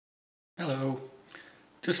Hello,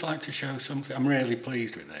 just like to show something. I'm really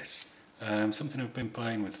pleased with this. Something I've been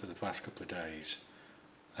playing with for the past couple of days.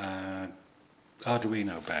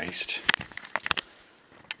 Arduino based.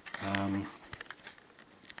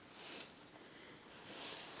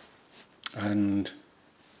 And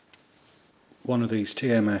one of these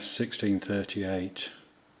TMS 1638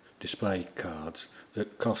 display cards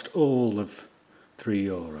that cost all of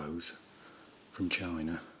 €3 from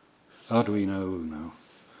China. Arduino Uno.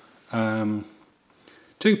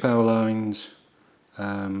 2 power lines,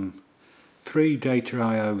 3 data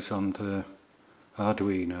IOs on the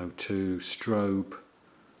Arduino to strobe,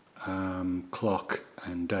 clock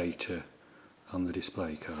and data on the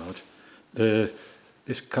display card.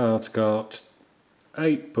 This card's got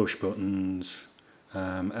 8 push buttons,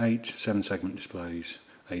 8 7-segment displays,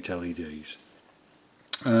 8 LEDs.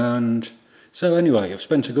 And so anyway, I've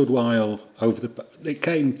spent a good while it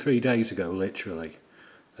came 3 days ago literally,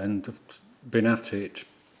 and I've been at it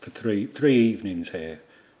for three evenings here,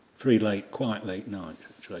 quite late nights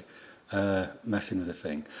actually, messing with the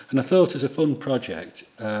thing. And I thought as a fun project,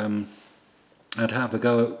 I'd have a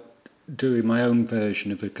go at doing my own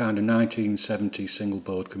version of a kind of 1970s single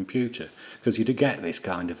board computer, because you'd get this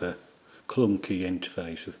kind of a clunky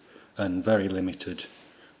interface and very limited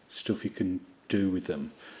stuff you can do with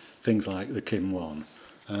them. Things like the Kim-1.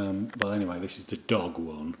 Well anyway, this is the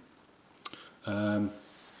DOG-1.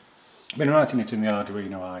 I've been writing it in the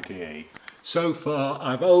Arduino IDE. So far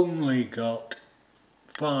I've only got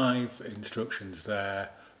 5 instructions there,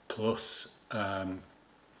 plus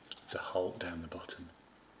there's a halt down the bottom.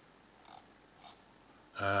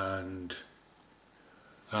 And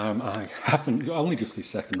I haven't, only just this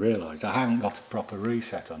second realised, I haven't got a proper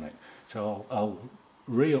reset on it. So I'll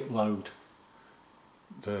re-upload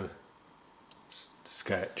the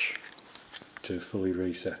sketch to fully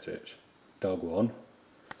reset it. DOG-1.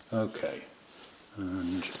 Okay,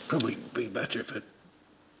 and probably be better if I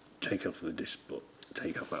take off that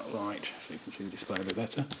light so you can see the display a bit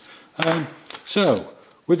better. So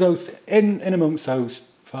with those in amongst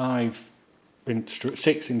those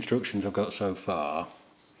 6 instructions I've got so far,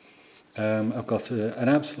 I've got an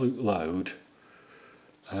absolute load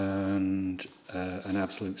and an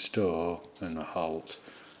absolute store and a halt,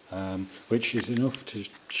 which is enough to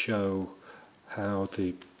show how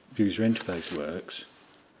the user interface works,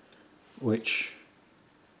 which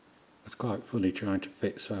was quite funny trying to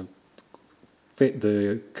fit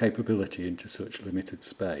the capability into such limited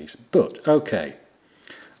space. But okay,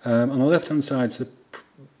 on the left hand side is the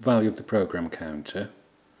value of the program counter,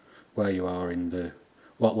 where you are in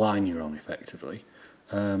what line you're on effectively.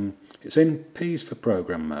 It's in P's for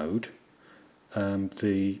program mode.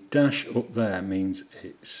 The dash up there means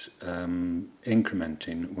it's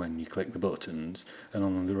incrementing when you click the buttons, and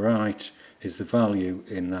on the right is the value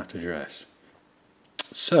in that address.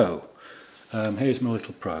 So here's my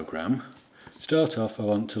little program. Start off, I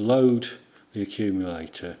want to load the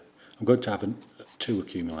accumulator. I'm going to have 2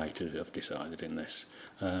 accumulators, I've decided in this,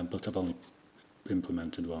 but I've only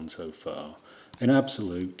implemented 1 so far. In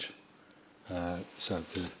absolute, so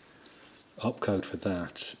the opcode for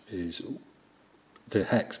that is, the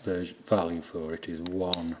hex value for it is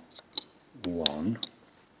 1, 1.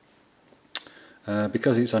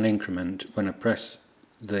 Because it's on increment, when I press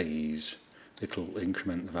these, it'll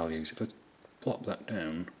increment the values. If I plop that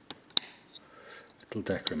down, it'll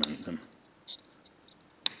decrement them.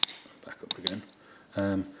 Back up again.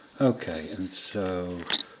 Okay, and so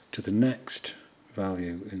to the next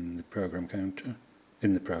value in the program counter,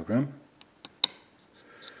 in the program,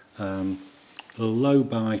 the low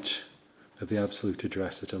byte of the absolute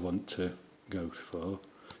address that I want to go for,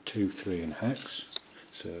 2, 3 and hex.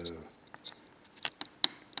 So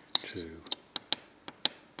 2,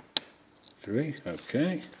 3,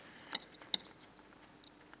 okay.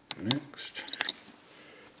 Next,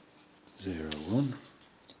 0, 1.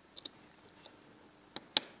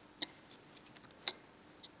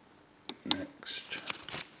 Next,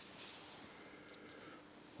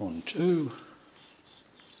 1, 2.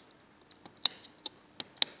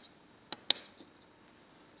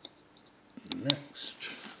 Next,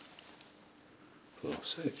 4,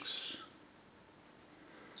 6.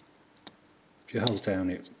 If you hold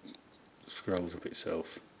down, it scrolls up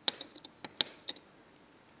itself.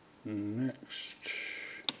 Next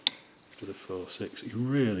to the 4, 6. You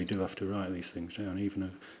really do have to write these things down,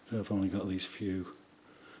 even though I've only got these few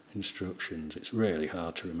instructions. It's really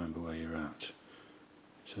hard to remember where you're at.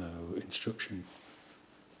 So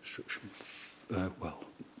well,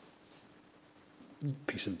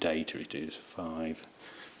 piece of data it is 5,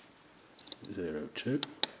 0, 2,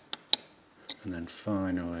 and then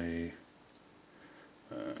finally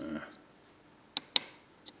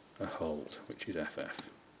a halt, which is FF.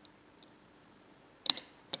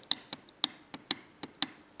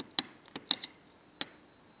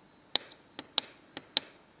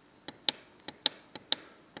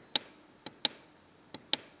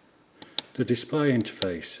 The display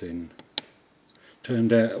interfacing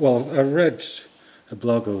turned out, well, I read a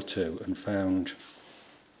blog or two and found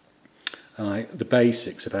the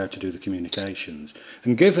basics of how to do the communications,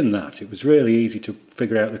 and given that it was really easy to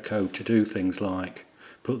figure out the code to do things like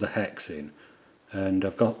put the hex in, and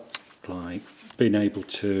I've got like been able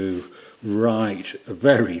to write a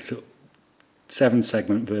very sort of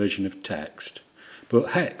 7-segment version of text,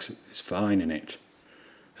 but hex is fine in it,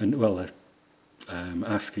 and well,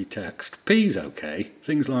 ASCII text P's okay,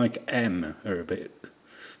 things like M are a bit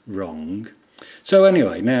wrong. So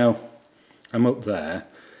anyway, now I'm up there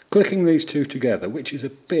clicking these two together, which is a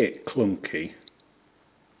bit clunky,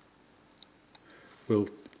 will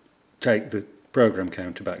take the program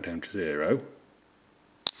counter back down to 0.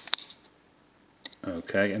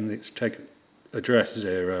 Okay, and it's take address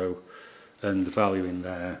 0, and the value in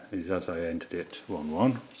there is as I entered it,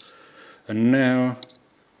 11. And now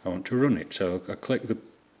I want to run it, so I click the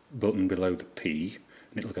button below the P,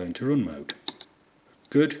 and it'll go into run mode.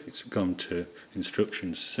 Good, it's gone to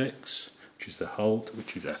instruction 6, which is the halt,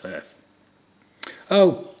 which is FF.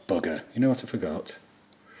 Oh, bugger, you know what I forgot?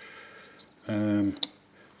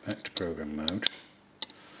 Back to program mode.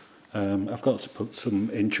 I've got to put some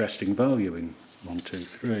interesting value in 1, 2,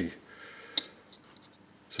 3.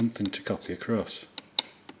 Something to copy across.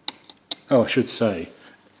 Oh, I should say,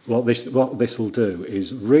 what this will do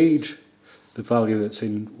is read the value that's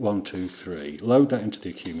in 1, 2, 3, load that into the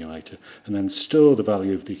accumulator, and then store the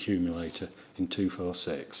value of the accumulator in 2, 4,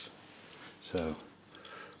 6. So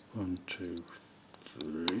 1, 2,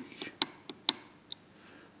 3.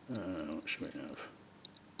 What should we have?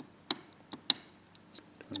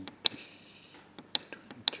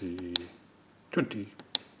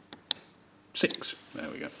 26. There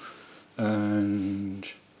we go. And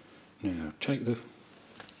now take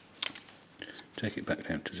it back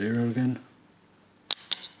down to 0 again,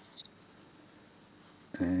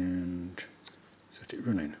 and set it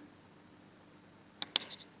running.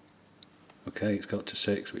 Okay, it's got to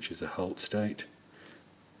 6, which is the halt state.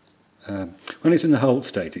 When it's in the halt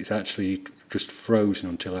state, it's actually just frozen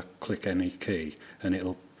until I click any key, and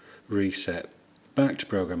it'll reset back to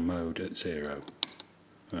program mode at 0.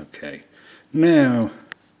 Okay, now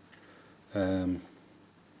I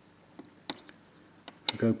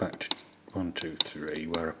go back to 1, 2, 3,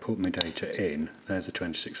 where I put my data in. There's the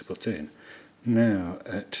 26 I put in. Now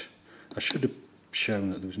I should have shown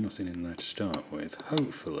that there was nothing in there to start with.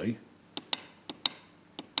 Hopefully.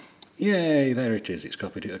 Yay, there it is, it's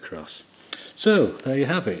copied it across. So, there you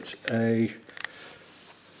have it, a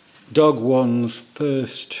DOG-1's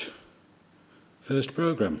first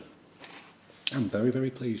program. I'm very, very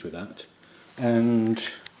pleased with that. And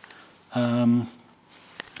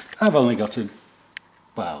I've only got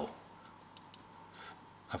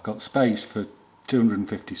I've got space for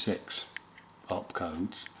 256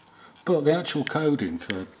 opcodes, but the actual coding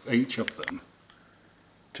for each of them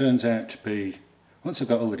turns out to be, once I've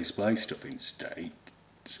got all the display stuff in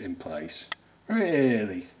place,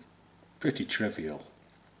 really pretty trivial.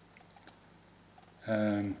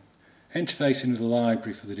 Interfacing the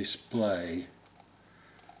library for the display,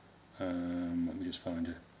 let me just find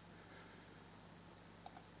it.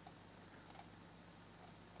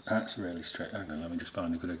 That's really straight. Hang on, let me just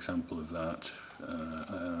find a good example of that.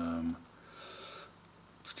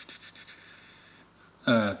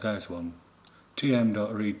 There's one.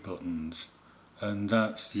 tm.read buttons, and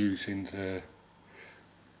that's using the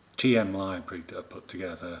TM library that I put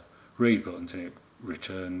together. Read buttons, and it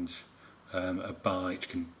returns a byte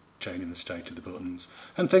containing the state of the buttons.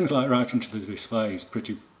 And things like writing to the display is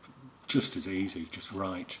just as easy. Just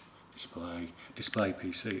write display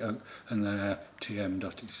PC, and there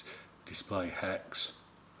tm.display hex,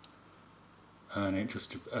 and it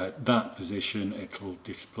just at that position it'll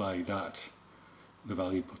display the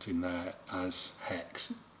value put in there as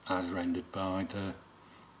hex, as rendered by the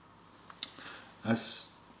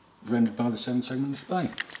 7-segment display.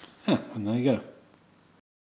 Yeah, and there you go.